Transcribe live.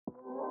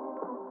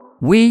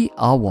We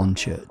are One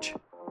Church.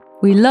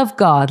 We love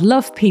God,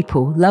 love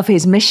people, love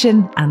his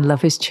mission, and love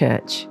his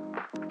church.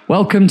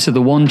 Welcome to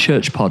the One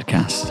Church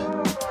podcast.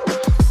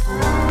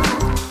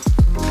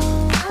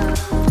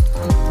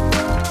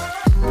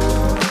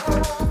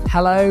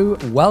 Hello,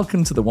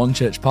 welcome to the One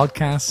Church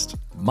podcast.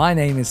 My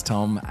name is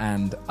Tom,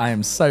 and I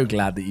am so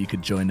glad that you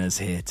could join us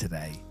here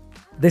today.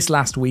 This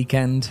last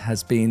weekend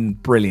has been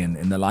brilliant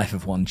in the life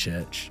of One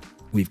Church.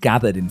 We've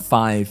gathered in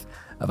 5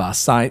 of our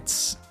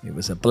sites. It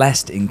was a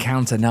blessed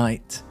encounter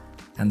night,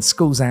 and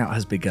Schools Out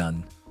has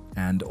begun.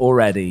 And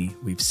already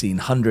we've seen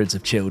hundreds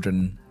of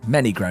children,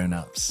 many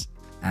grown-ups,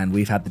 and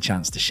we've had the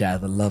chance to share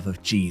the love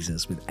of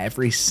Jesus with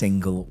every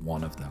single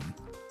one of them.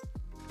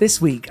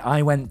 This week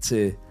I went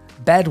to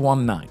bed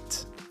one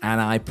night and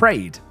I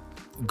prayed,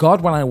 God,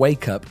 when I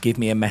wake up, give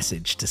me a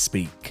message to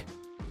speak.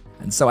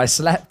 And so I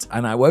slept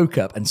and I woke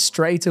up and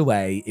straight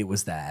away it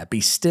was there.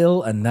 Be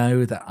still and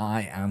know that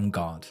I am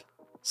God.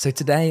 So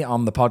today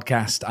on the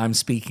podcast, I'm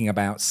speaking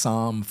about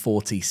Psalm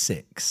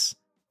 46.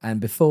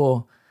 And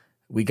before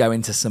we go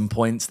into some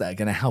points that are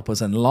going to help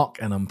us unlock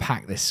and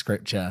unpack this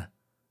scripture,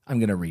 I'm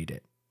going to read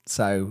it.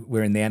 So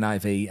we're in the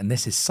NIV, and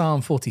this is Psalm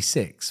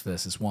 46,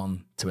 verses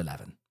 1 to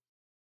 11.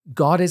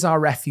 God is our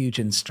refuge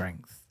and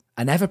strength,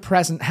 an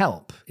ever-present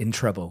help in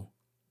trouble.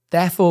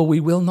 Therefore we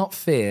will not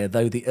fear,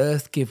 though the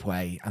earth give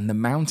way and the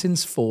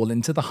mountains fall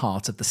into the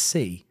heart of the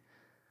sea.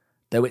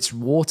 Though its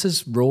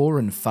waters roar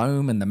and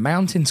foam and the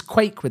mountains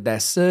quake with their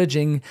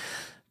surging,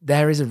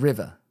 there is a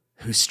river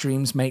whose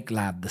streams make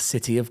glad the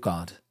city of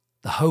God,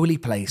 the holy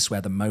place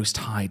where the Most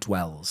High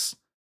dwells.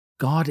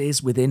 God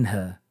is within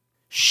her.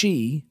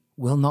 She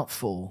will not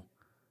fall.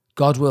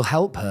 God will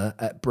help her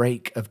at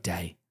break of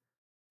day.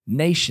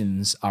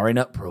 Nations are in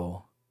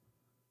uproar.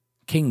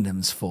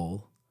 Kingdoms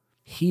fall.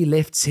 He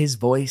lifts his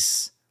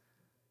voice.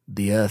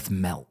 The earth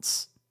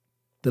melts.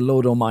 The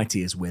Lord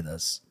Almighty is with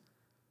us.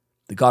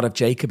 The God of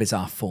Jacob is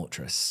our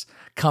fortress.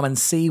 Come and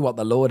see what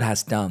the Lord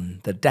has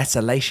done, the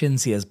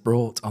desolations he has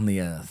brought on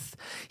the earth.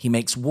 He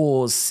makes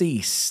wars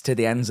cease to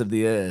the ends of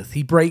the earth.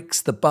 He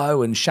breaks the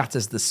bow and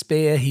shatters the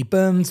spear. He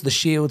burns the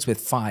shields with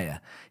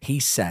fire.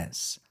 He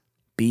says,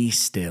 be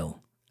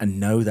still and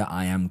know that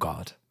I am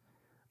God.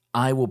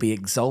 I will be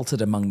exalted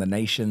among the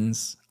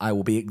nations. I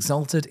will be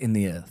exalted in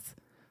the earth.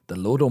 The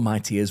Lord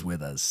Almighty is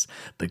with us.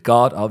 The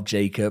God of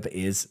Jacob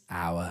is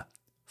our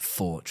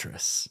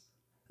fortress.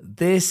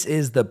 This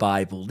is the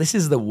Bible. This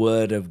is the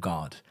Word of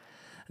God.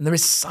 And there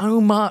is so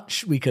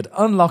much we could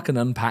unlock and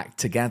unpack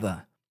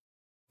together.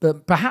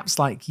 But perhaps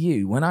like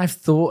you, when I've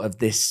thought of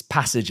this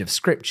passage of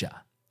Scripture,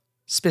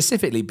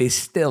 specifically, be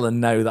still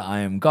and know that I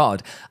am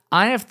God,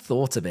 I have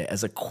thought of it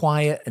as a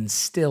quiet and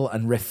still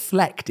and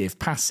reflective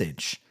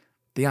passage.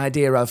 The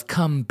idea of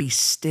come, be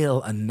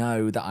still and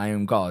know that I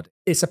am God.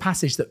 It's a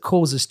passage that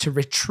calls us to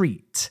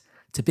retreat,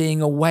 to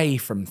being away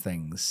from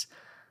things,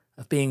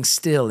 of being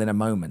still in a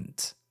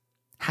moment.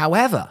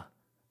 However,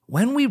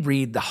 when we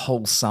read the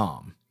whole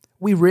psalm,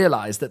 we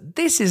realize that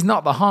this is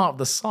not the heart of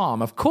the psalm.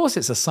 Of course,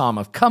 it's a psalm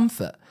of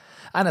comfort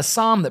and a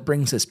psalm that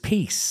brings us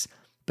peace.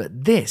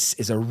 But this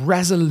is a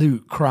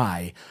resolute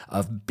cry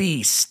of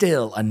be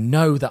still and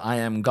know that I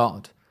am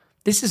God.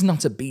 This is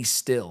not a be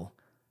still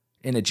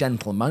in a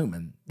gentle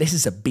moment. This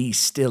is a be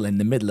still in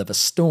the middle of a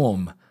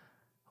storm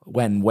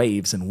when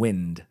waves and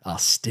wind are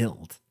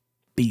stilled.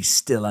 Be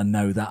still and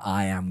know that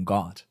I am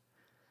God.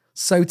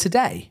 So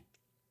today,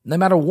 no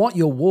matter what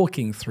you're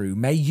walking through,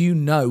 may you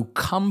know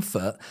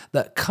comfort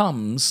that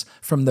comes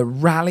from the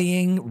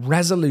rallying,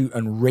 resolute,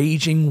 and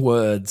raging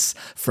words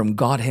from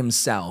God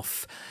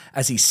himself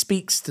as he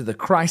speaks to the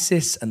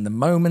crisis and the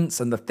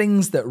moments and the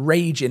things that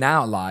rage in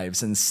our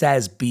lives and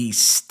says, be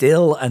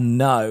still and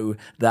know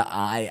that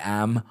I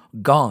am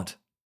God.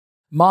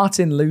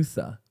 Martin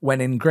Luther,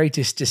 when in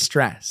greatest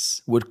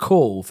distress, would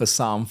call for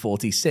Psalm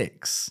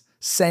 46.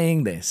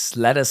 Saying this,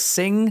 let us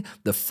sing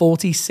the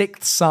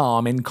 46th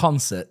Psalm in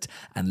concert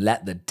and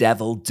let the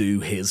devil do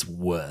his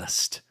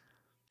worst.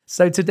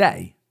 So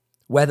today,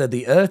 whether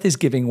the earth is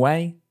giving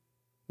way,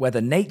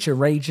 whether nature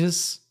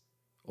rages,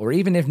 or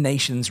even if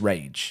nations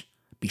rage,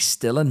 be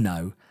still and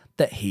know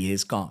that he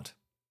is God.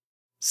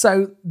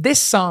 So this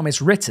psalm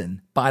is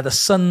written by the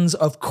sons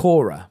of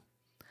Korah.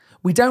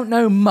 We don't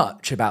know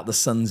much about the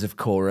sons of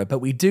Korah, but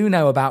we do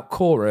know about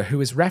Korah, who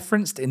is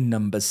referenced in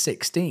Numbers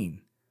 16.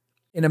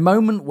 In a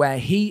moment where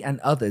he and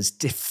others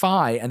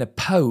defy and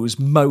oppose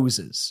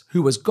Moses,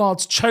 who was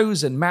God's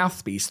chosen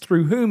mouthpiece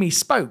through whom he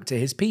spoke to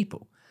his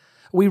people.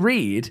 We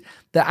read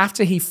that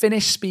after he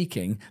finished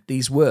speaking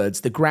these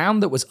words, the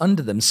ground that was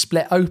under them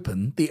split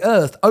open, the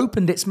earth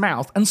opened its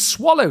mouth and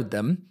swallowed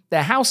them,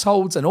 their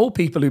households and all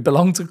people who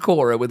belonged to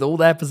Korah with all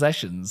their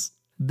possessions.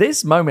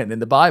 This moment in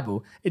the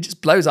Bible, it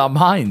just blows our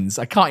minds.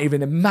 I can't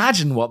even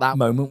imagine what that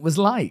moment was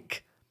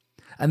like.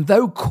 And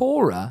though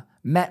Korah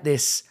met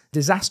this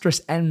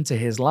disastrous end to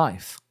his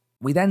life,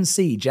 we then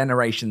see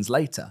generations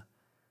later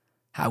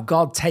how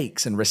God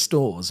takes and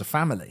restores a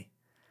family.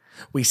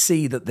 We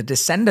see that the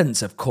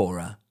descendants of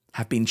Korah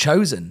have been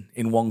chosen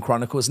in 1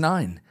 Chronicles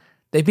 9.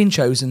 They've been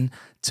chosen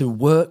to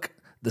work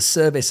the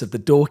service of the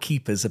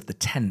doorkeepers of the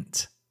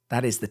tent,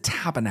 That is the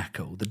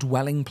tabernacle, the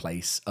dwelling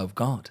place of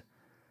God.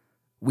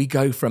 We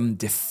go from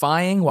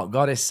defying what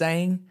God is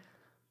saying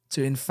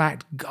to, in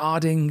fact,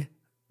 guarding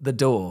the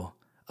door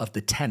of the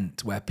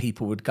tent where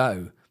people would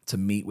go to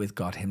meet with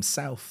God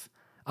himself.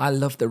 I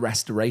love the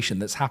restoration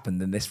that's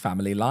happened in this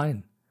family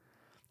line.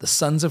 The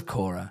sons of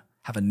Korah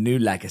have a new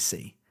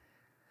legacy.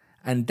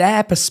 And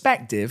their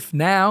perspective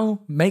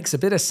now makes a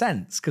bit of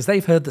sense because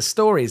they've heard the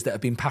stories that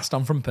have been passed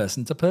on from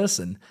person to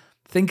person.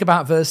 Think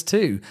about verse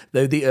 2,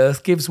 though the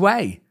earth gives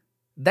way.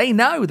 They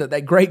know that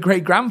their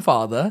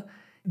great-great-grandfather,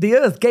 the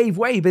earth gave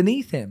way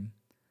beneath him.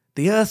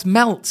 The earth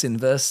melts in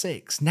verse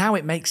 6. Now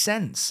it makes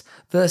sense.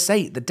 Verse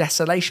 8, the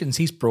desolations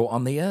he's brought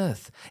on the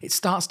earth. It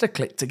starts to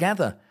click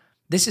together.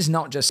 This is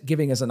not just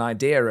giving us an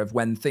idea of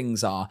when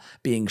things are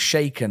being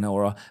shaken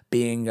or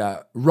being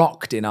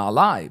rocked in our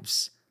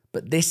lives,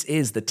 but this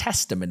is the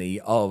testimony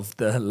of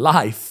the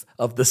life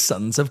of the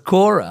sons of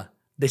Korah.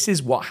 This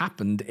is what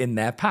happened in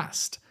their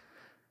past.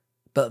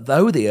 But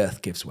though the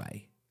earth gives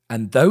way,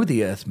 and though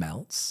the earth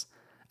melts,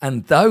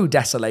 and though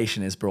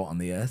desolation is brought on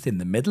the earth, in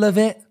the middle of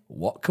it,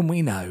 what can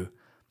we know?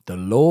 The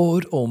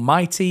Lord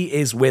Almighty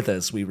is with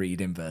us, we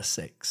read in verse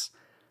 6.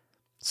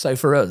 So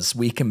for us,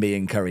 we can be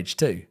encouraged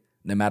too.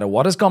 No matter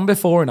what has gone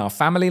before in our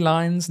family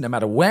lines, no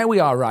matter where we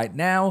are right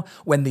now,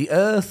 when the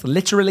earth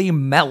literally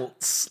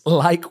melts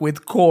like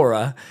with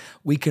Korah,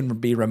 we can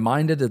be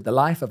reminded of the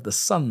life of the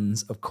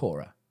sons of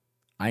Korah.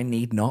 I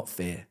need not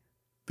fear,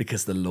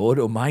 because the Lord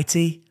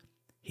Almighty,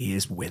 he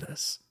is with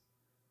us.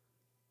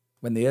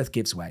 When the earth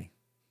gives way,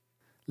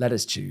 let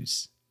us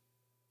choose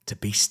to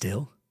be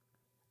still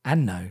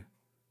and know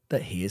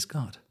that he is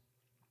God.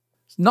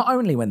 Not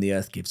only when the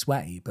earth gives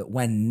way, but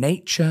when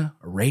nature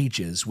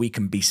rages, we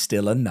can be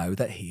still and know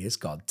that he is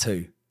God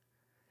too.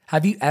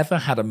 Have you ever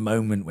had a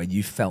moment where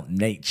you felt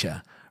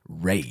nature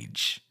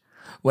rage?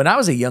 When I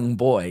was a young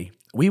boy,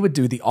 we would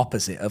do the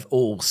opposite of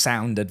all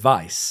sound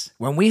advice.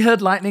 When we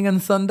heard lightning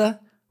and thunder,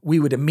 we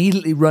would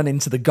immediately run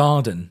into the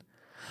garden.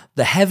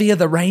 The heavier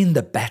the rain,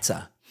 the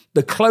better.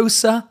 The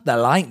closer the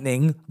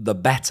lightning, the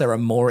better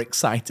and more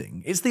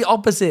exciting. It's the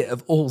opposite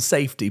of all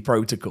safety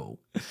protocol.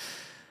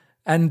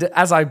 And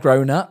as I've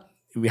grown up,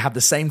 we have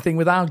the same thing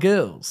with our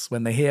girls.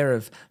 When they hear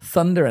of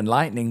thunder and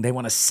lightning, they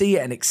want to see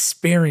it and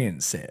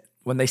experience it.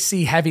 When they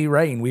see heavy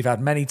rain, we've had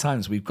many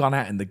times we've gone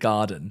out in the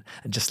garden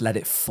and just let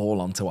it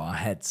fall onto our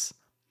heads.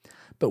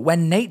 But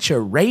when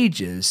nature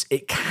rages,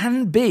 it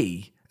can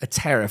be a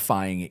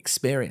terrifying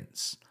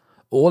experience.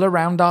 All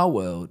around our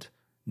world,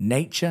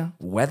 nature,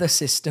 weather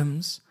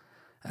systems,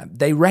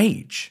 they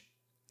rage.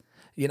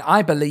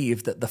 I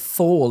believe that the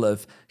fall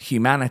of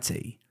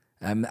humanity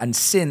and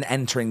sin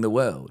entering the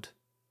world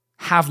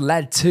have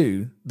led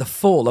to the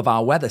fall of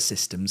our weather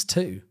systems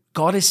too.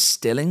 God is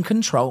still in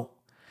control.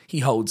 He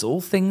holds all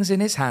things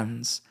in his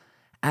hands,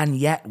 and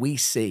yet we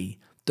see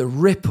the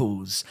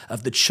ripples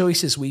of the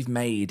choices we've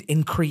made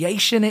in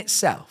creation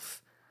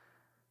itself.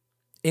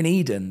 In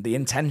Eden, the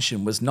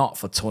intention was not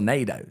for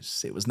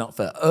tornadoes. It was not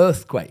for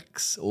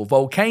earthquakes or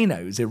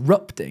volcanoes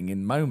erupting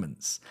in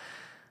moments.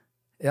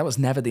 That was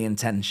never the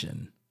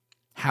intention.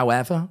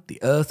 However, the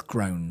earth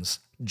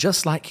groans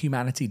just like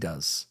humanity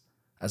does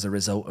as a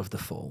result of the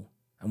fall,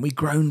 and we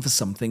groan for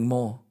something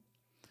more.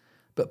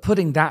 But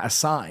putting that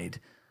aside,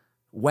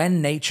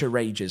 when nature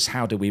rages,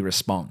 how do we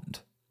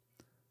respond?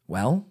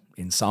 Well,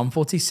 in Psalm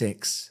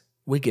 46,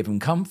 we're given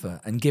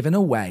comfort and given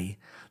a way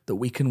that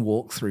we can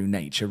walk through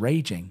nature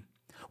raging.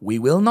 We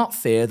will not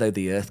fear though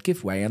the earth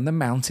give way and the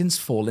mountains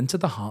fall into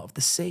the heart of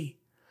the sea,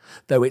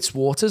 though its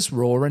waters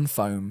roar and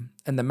foam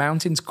and the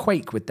mountains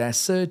quake with their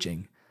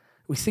surging.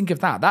 We think of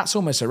that. That's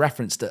almost a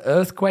reference to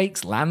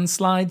earthquakes,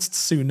 landslides,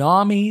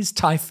 tsunamis,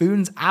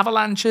 typhoons,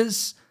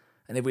 avalanches.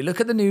 And if we look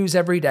at the news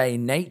every day,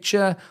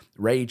 nature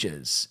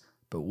rages.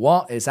 But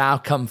what is our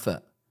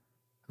comfort?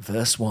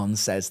 Verse 1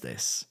 says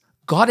this: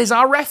 God is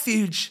our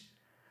refuge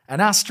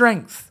and our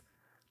strength,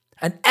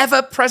 an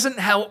ever-present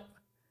help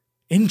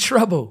in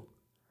trouble.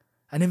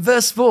 And in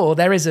verse 4,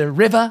 there is a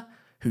river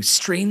whose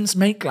streams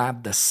make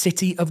glad the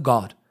city of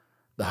God,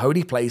 the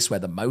holy place where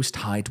the Most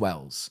High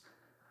dwells.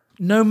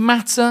 No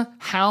matter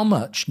how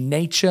much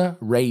nature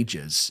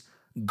rages,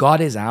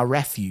 God is our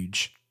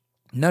refuge.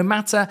 No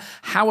matter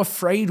how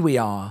afraid we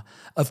are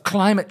of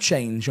climate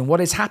change and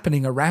what is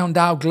happening around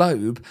our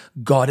globe,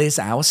 God is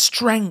our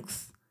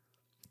strength.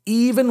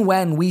 Even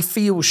when we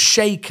feel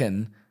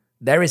shaken,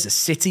 there is a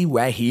city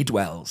where he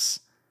dwells.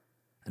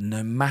 And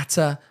no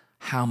matter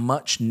how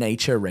much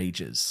nature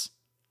rages,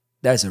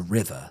 there's a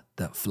river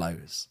that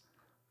flows.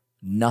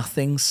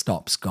 Nothing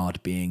stops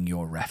God being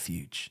your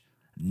refuge.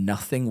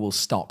 Nothing will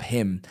stop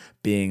him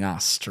being our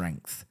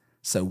strength.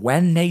 So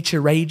when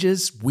nature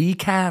rages, we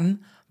can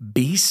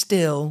be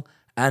still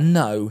and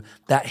know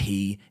that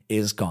he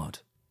is God.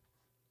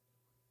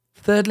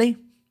 Thirdly,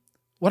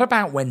 what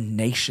about when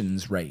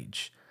nations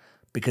rage?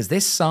 Because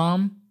this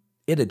psalm,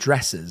 it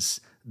addresses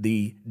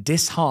the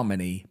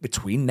disharmony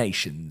between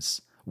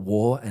nations,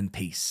 war and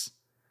peace.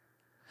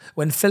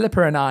 When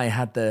Philippa and I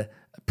had the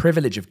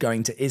privilege of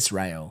going to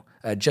Israel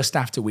just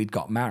after we'd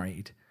got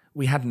married,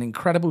 we had an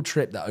incredible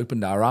trip that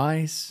opened our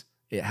eyes.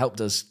 It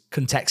helped us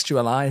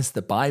contextualize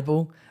the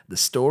Bible, the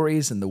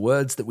stories and the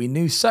words that we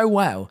knew so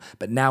well,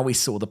 but now we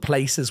saw the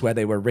places where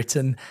they were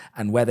written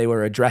and where they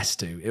were addressed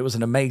to. It was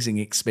an amazing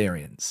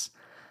experience.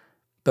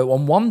 But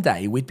on one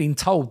day, we'd been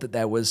told that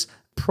there was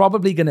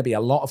probably going to be a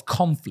lot of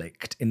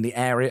conflict in the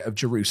area of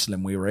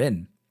Jerusalem we were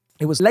in.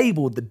 It was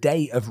labeled the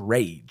Day of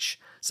Rage.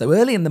 So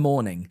early in the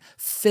morning,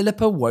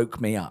 Philippa woke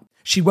me up.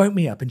 She woke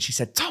me up and she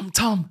said,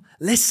 Tom,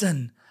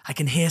 listen, I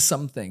can hear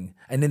something.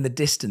 And in the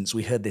distance,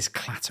 we heard this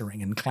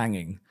clattering and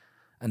clanging.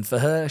 And for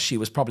her, she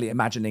was probably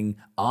imagining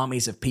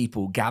armies of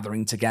people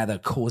gathering together,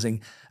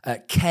 causing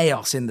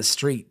chaos in the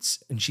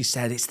streets. And she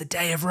said, it's the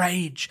Day of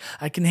Rage.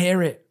 I can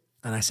hear it.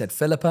 And I said,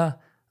 Philippa,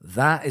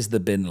 that is the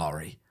bin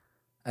lorry.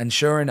 And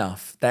sure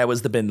enough, there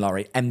was the bin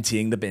lorry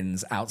emptying the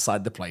bins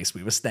outside the place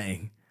we were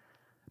staying.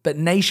 But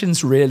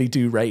nations really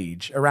do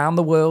rage. Around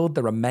the world,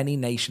 there are many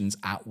nations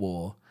at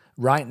war.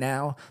 Right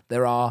now,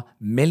 there are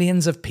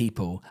millions of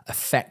people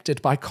affected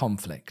by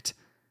conflict.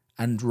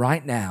 And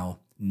right now,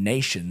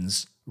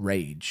 nations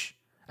rage.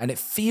 And it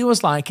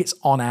feels like it's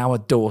on our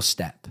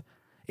doorstep.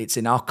 It's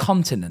in our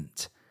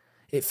continent.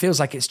 It feels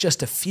like it's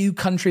just a few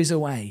countries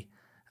away.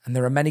 And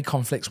there are many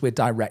conflicts we're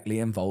directly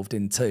involved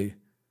in too.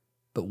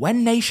 But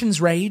when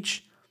nations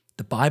rage,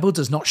 the Bible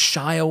does not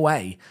shy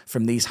away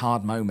from these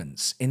hard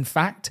moments. In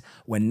fact,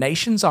 when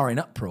nations are in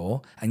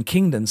uproar and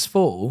kingdoms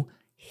fall,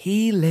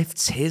 he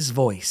lifts his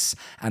voice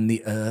and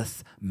the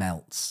earth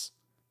melts.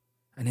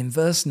 And in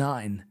verse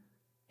 9,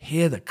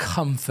 hear the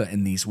comfort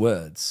in these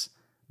words.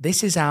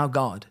 This is our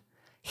God.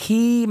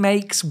 He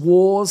makes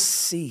wars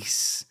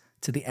cease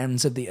to the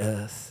ends of the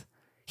earth.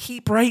 He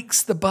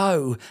breaks the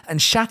bow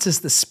and shatters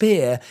the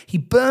spear. He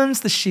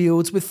burns the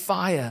shields with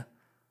fire.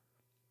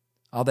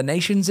 Are the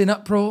nations in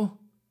uproar?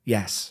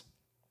 Yes.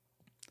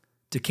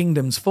 Do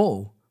kingdoms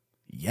fall?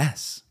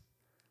 Yes.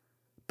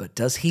 But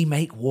does he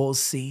make wars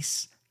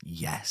cease?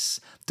 Yes.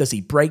 Does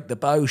he break the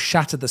bow,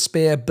 shatter the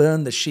spear,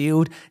 burn the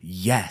shield?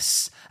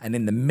 Yes. And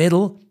in the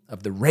middle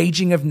of the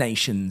raging of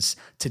nations,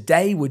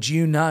 today would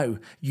you know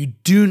you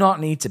do not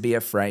need to be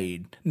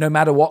afraid. No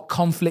matter what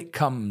conflict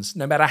comes,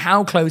 no matter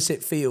how close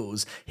it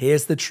feels,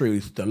 here's the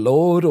truth. The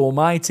Lord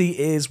Almighty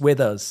is with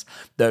us.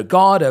 The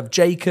God of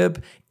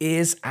Jacob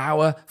is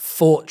our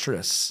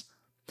fortress.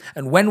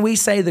 And when we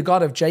say the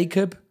God of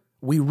Jacob,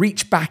 we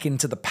reach back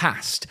into the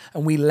past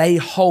and we lay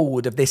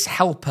hold of this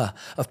helper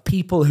of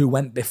people who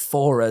went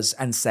before us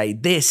and say,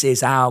 this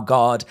is our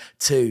God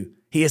too.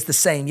 He is the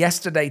same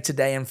yesterday,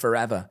 today, and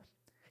forever.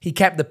 He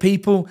kept the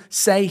people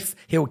safe.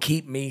 He'll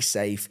keep me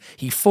safe.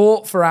 He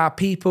fought for our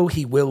people.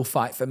 He will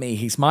fight for me.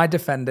 He's my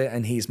defender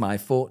and he's my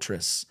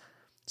fortress.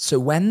 So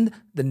when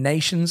the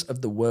nations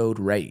of the world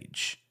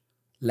rage,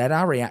 let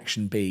our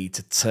reaction be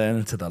to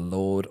turn to the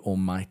Lord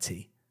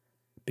Almighty,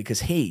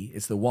 because he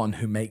is the one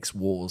who makes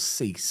wars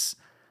cease.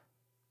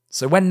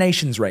 So when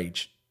nations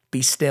rage,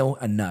 be still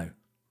and know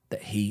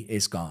that he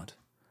is God.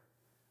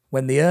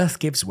 When the earth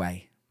gives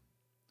way,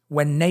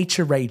 when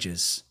nature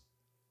rages,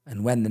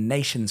 and when the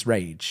nations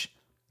rage,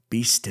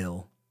 be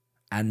still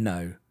and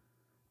know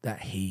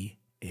that he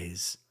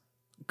is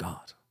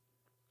God.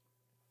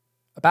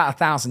 About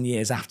 1,000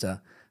 years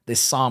after this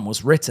psalm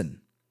was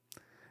written,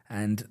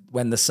 and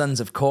when the sons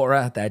of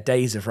Korah, their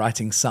days of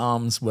writing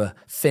psalms were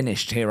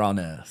finished here on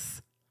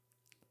earth,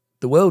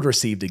 the world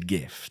received a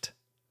gift,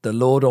 the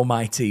Lord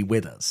Almighty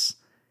with us.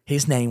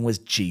 His name was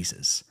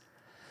Jesus.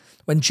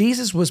 When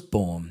Jesus was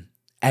born,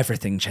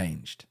 everything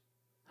changed.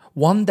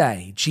 One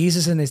day,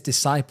 Jesus and his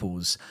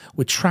disciples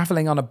were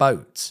traveling on a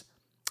boat.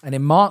 And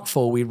in Mark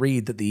 4, we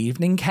read that the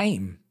evening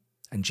came,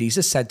 and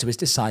Jesus said to his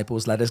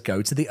disciples, let us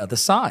go to the other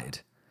side.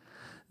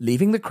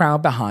 Leaving the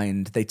crowd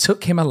behind, they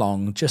took him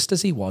along just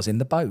as he was in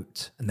the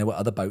boat, and there were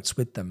other boats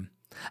with them.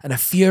 And a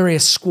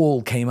furious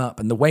squall came up,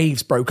 and the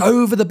waves broke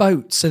over the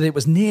boat so that it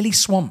was nearly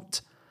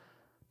swamped.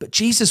 But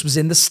Jesus was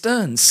in the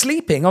stern,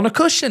 sleeping on a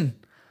cushion.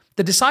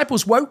 The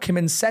disciples woke him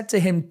and said to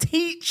him,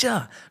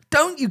 Teacher,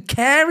 don't you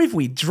care if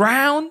we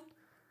drown?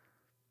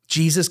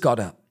 Jesus got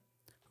up,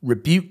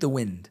 rebuked the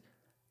wind,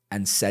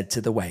 and said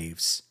to the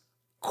waves,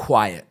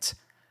 Quiet,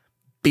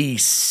 be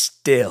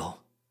still.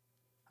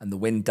 And the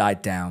wind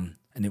died down,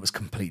 and it was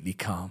completely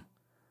calm.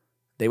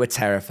 They were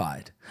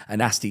terrified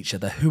and asked each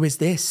other, Who is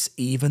this?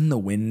 Even the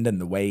wind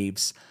and the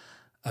waves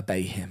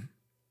obey him.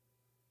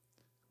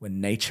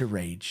 When nature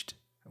raged,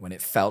 when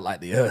it felt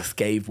like the earth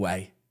gave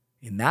way,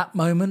 in that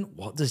moment,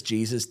 what does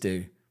Jesus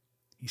do?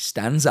 He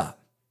stands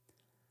up,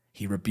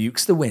 he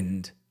rebukes the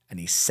wind, and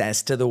he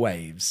says to the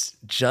waves,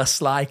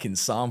 just like in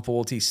Psalm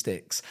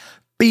 46,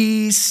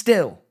 Be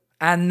still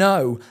and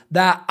know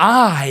that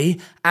I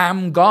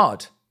am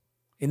God.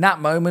 In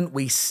that moment,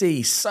 we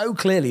see so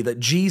clearly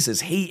that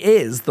Jesus, he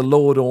is the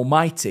Lord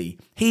Almighty.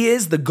 He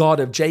is the God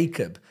of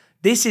Jacob.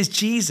 This is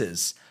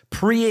Jesus,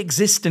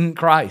 pre-existent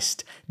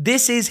Christ.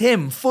 This is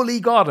him, fully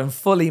God and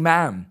fully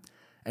man.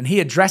 And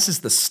he addresses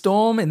the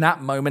storm in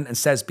that moment and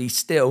says, Be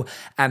still.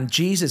 And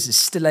Jesus is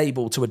still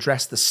able to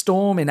address the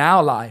storm in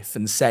our life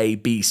and say,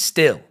 Be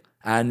still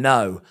and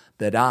know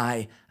that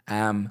I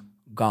am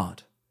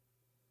God.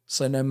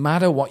 So no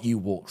matter what you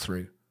walk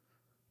through,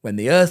 When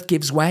the earth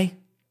gives way,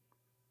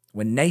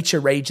 when nature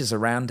rages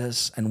around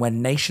us, and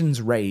when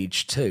nations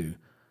rage too,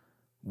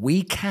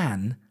 we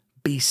can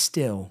be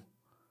still.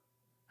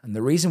 And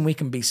the reason we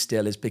can be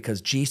still is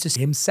because Jesus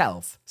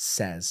himself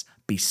says,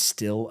 "Be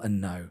still and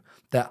know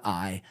that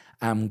I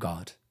am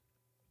God."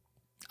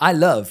 I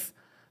love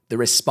the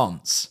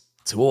response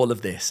to all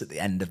of this at the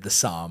end of the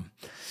psalm.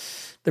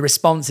 The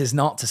response is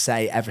not to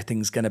say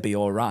everything's going to be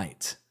all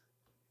right.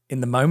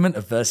 In the moment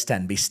of verse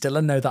 10, "Be still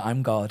and know that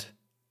I'm God,"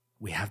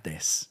 we have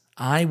this: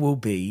 I will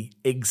be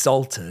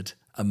exalted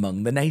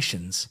among the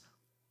nations.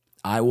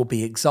 I will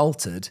be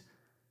exalted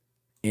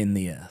in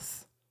the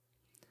earth.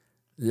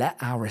 Let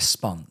our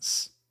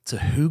response to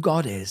who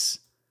God is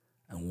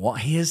and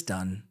what he has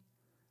done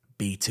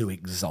be to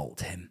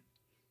exalt him.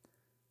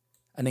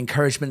 An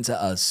encouragement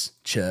to us,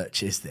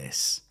 church, is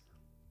this: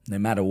 no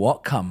matter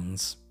what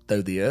comes,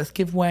 though the earth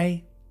give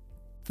way,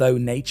 though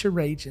nature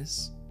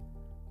rages,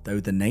 though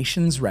the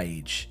nations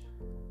rage,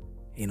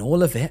 in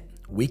all of it,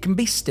 we can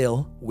be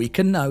still, we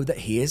can know that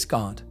he is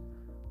God,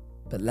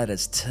 but let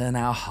us turn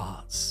our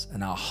hearts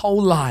and our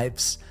whole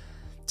lives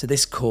to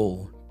this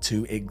call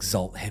to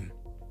exalt him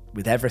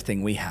with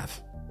everything we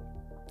have.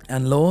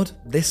 And Lord,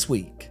 this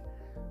week,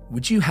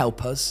 would you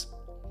help us?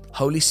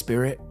 Holy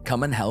Spirit,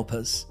 come and help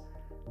us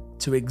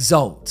to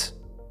exalt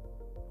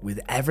with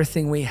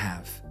everything we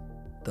have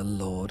the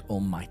Lord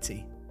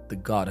Almighty, the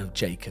God of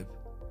Jacob,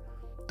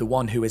 the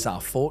one who is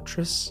our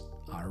fortress,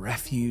 our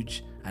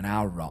refuge, and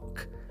our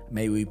rock.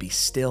 May we be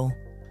still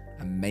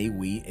and may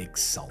we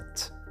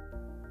exalt.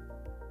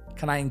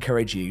 Can I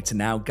encourage you to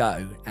now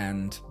go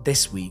and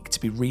this week to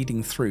be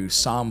reading through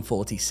Psalm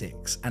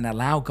 46 and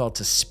allow God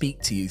to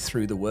speak to you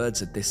through the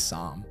words of this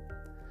psalm?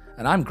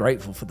 And I'm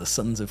grateful for the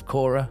sons of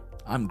Korah.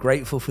 I'm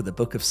grateful for the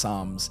book of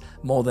Psalms.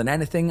 More than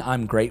anything,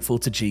 I'm grateful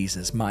to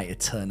Jesus, my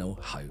eternal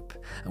hope.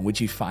 And would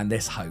you find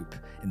this hope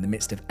in the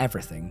midst of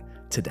everything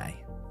today?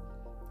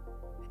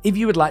 If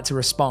you would like to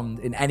respond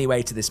in any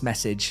way to this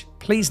message,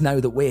 please know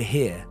that we're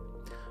here.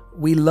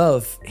 We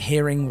love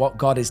hearing what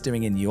God is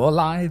doing in your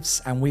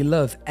lives, and we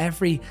love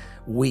every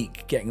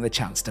week getting the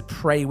chance to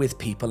pray with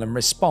people and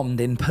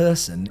respond in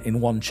person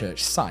in One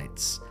Church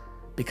sites,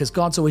 because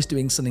God's always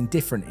doing something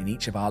different in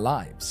each of our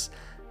lives.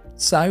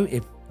 So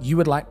if you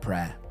would like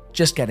prayer,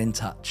 just get in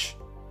touch,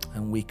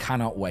 and we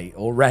cannot wait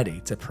already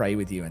to pray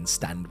with you and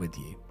stand with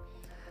you.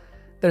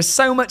 There's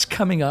so much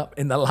coming up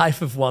in the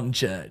life of One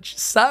Church,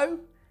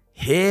 so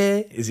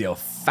here is your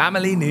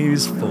family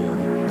news for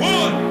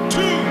 1, 2,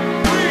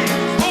 3,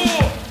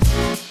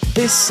 4.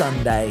 This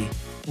Sunday.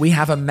 We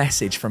have a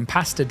message from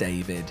Pastor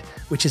David,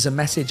 which is a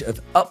message of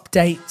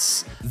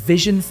updates,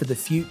 vision for the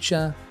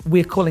future.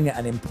 We're calling it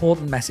an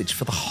important message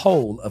for the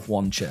whole of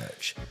One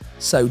Church.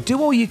 So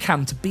do all you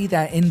can to be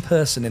there in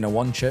person in a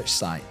One Church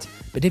site.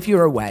 But if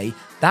you're away,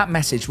 that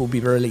message will be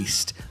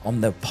released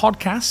on the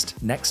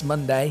podcast next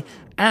Monday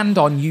and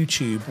on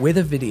YouTube with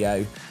a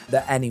video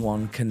that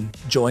anyone can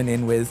join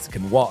in with,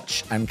 can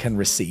watch, and can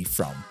receive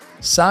from.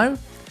 So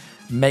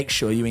make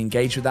sure you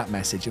engage with that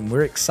message, and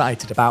we're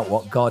excited about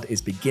what God is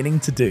beginning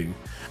to do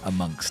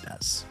amongst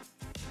us.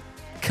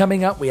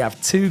 Coming up, we have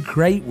 2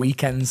 great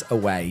weekends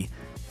away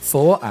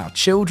for our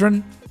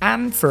children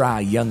and for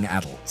our young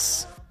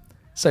adults.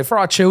 So for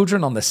our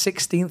children, on the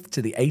 16th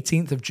to the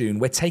 18th of June,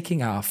 we're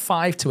taking our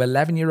 5 to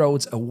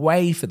 11-year-olds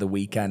away for the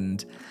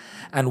weekend,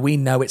 and we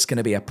know it's going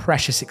to be a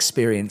precious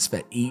experience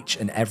for each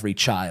and every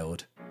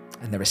child.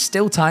 And there is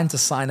still time to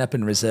sign up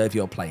and reserve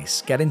your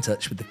place. Get in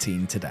touch with the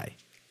team today.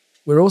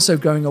 We're also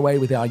going away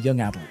with our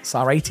young adults,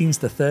 our 18s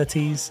to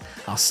 30s,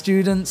 our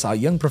students, our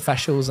young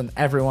professionals, and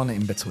everyone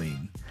in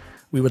between.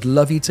 We would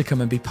love you to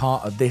come and be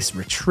part of this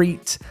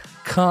retreat.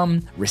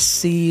 Come,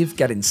 receive,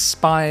 get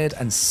inspired,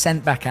 and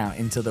sent back out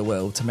into the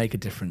world to make a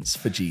difference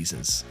for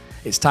Jesus.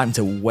 It's time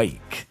to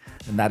wake,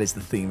 and that is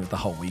the theme of the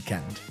whole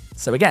weekend.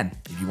 So again,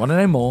 if you want to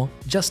know more,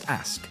 just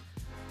ask.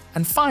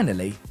 And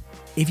finally,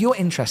 if you're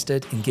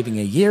interested in giving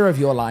a year of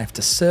your life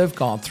to serve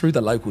God through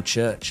the local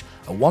church,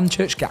 a One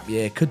Church Gap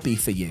Year could be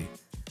for you.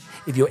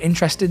 If you're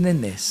interested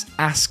in this,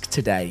 ask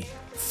today.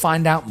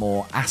 Find out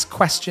more, ask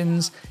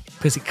questions,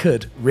 because it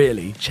could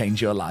really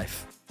change your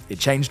life. It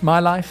changed my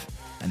life,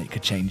 and it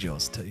could change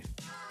yours too.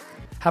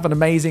 Have an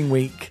amazing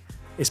week.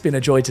 It's been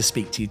a joy to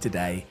speak to you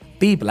today.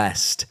 Be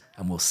blessed,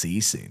 and we'll see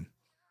you soon.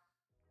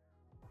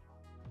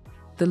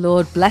 The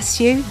Lord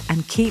bless you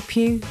and keep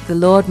you. The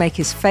Lord make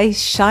his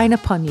face shine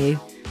upon you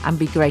and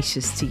be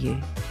gracious to you.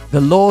 The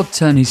Lord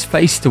turn his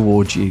face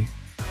towards you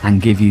and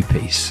give you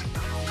peace.